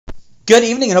Good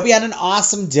evening and hope you had an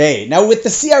awesome day. Now with the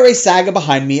CRA saga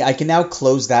behind me, I can now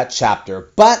close that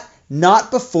chapter, but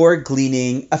not before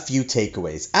gleaning a few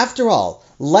takeaways. After all,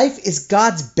 life is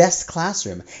God's best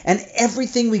classroom, and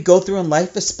everything we go through in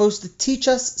life is supposed to teach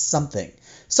us something.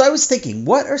 So I was thinking,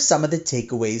 what are some of the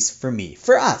takeaways for me,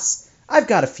 for us? I've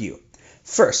got a few.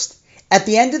 First, at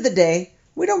the end of the day,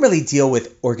 we don't really deal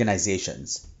with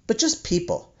organizations, but just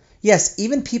people. Yes,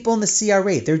 even people in the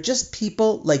CRA, they're just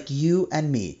people like you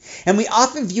and me. And we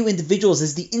often view individuals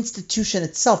as the institution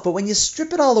itself, but when you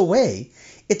strip it all away,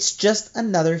 it's just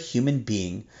another human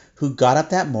being who got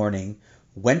up that morning,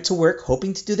 went to work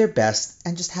hoping to do their best,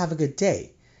 and just have a good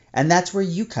day. And that's where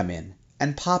you come in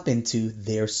and pop into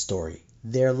their story,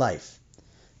 their life.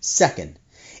 Second,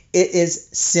 it is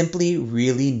simply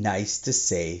really nice to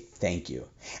say thank you.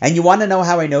 And you want to know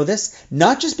how I know this?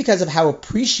 Not just because of how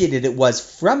appreciated it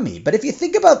was from me, but if you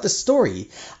think about the story,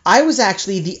 I was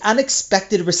actually the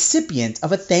unexpected recipient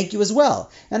of a thank you as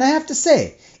well. And I have to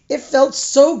say, it felt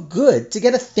so good to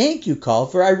get a thank you call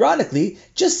for, ironically,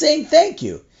 just saying thank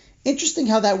you. Interesting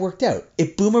how that worked out.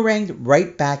 It boomeranged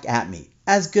right back at me,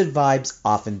 as good vibes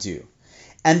often do.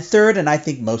 And third, and I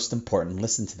think most important,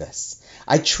 listen to this.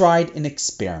 I tried an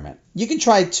experiment. You can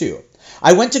try it too.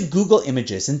 I went to Google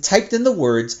Images and typed in the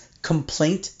words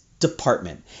complaint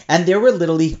department. And there were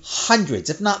literally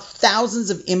hundreds, if not thousands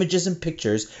of images and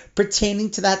pictures pertaining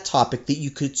to that topic that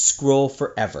you could scroll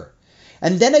forever.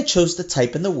 And then I chose to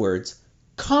type in the words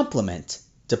compliment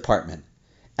department.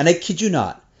 And I kid you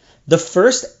not, the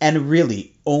first and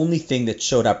really only thing that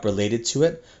showed up related to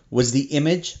it was the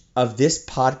image of this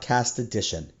podcast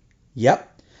edition.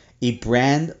 Yep, a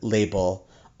brand label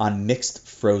on mixed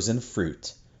frozen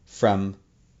fruit from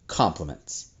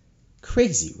Compliments.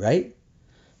 Crazy, right?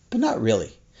 But not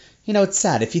really. You know, it's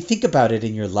sad. If you think about it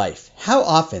in your life, how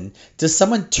often does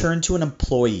someone turn to an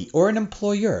employee or an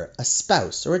employer, a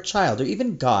spouse or a child or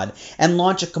even God, and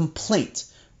launch a complaint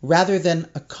rather than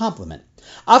a compliment?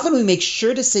 Often we make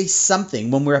sure to say something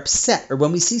when we're upset or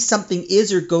when we see something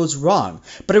is or goes wrong.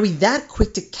 But are we that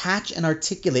quick to catch and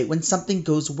articulate when something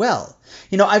goes well?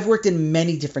 You know, I've worked in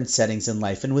many different settings in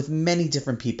life and with many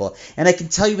different people. And I can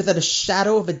tell you without a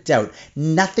shadow of a doubt,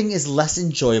 nothing is less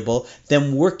enjoyable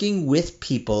than working with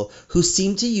people who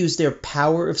seem to use their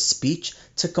power of speech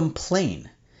to complain.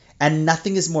 And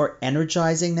nothing is more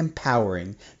energizing and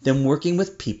empowering than working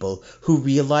with people who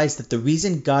realize that the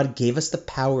reason God gave us the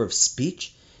power of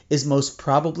speech is most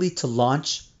probably to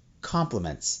launch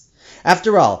compliments.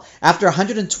 After all, after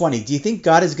 120, do you think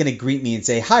God is going to greet me and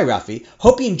say, "Hi, Rafi,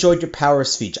 hope you enjoyed your power of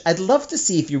speech. I'd love to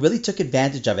see if you really took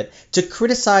advantage of it to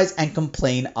criticize and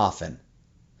complain often."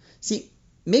 See,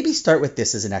 maybe start with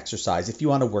this as an exercise if you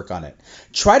want to work on it.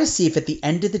 Try to see if at the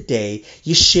end of the day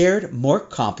you shared more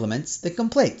compliments than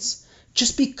complaints.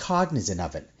 Just be cognizant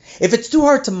of it. If it's too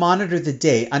hard to monitor the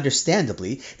day,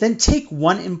 understandably, then take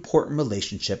one important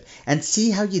relationship and see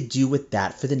how you do with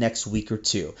that for the next week or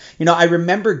two. You know, I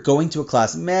remember going to a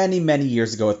class many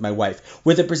years ago with my wife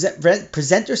where the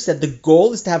presenter said the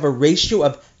goal is to have a ratio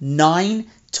of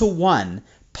 9-to-1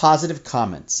 positive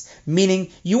comments, meaning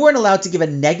you weren't allowed to give a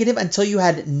negative until you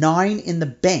had 9 in the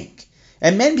bank.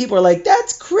 And many people are like,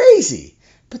 that's crazy.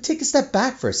 But take a step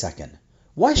back for a second.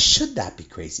 Why should that be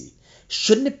crazy?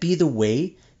 Shouldn't it be the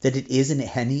way that it is in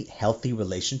any healthy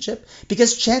relationship?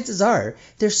 Because chances are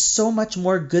there's so much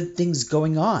more good things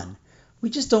going on. We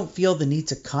just don't feel the need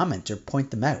to comment or point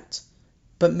them out.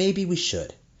 But maybe we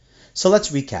should. So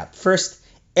let's recap. First,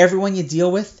 everyone you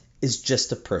deal with is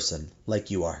just a person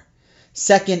like you are.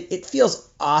 Second, it feels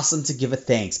awesome to give a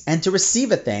thanks and to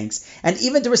receive a thanks and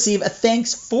even to receive a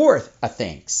thanks for a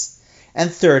thanks.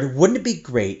 And third, wouldn't it be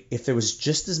great if there was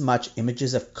just as much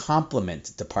images of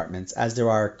compliment departments as there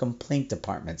are complaint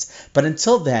departments? But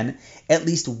until then, at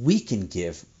least we can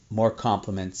give more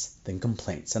compliments than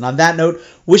complaints. And on that note,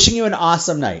 wishing you an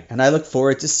awesome night, and I look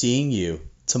forward to seeing you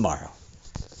tomorrow.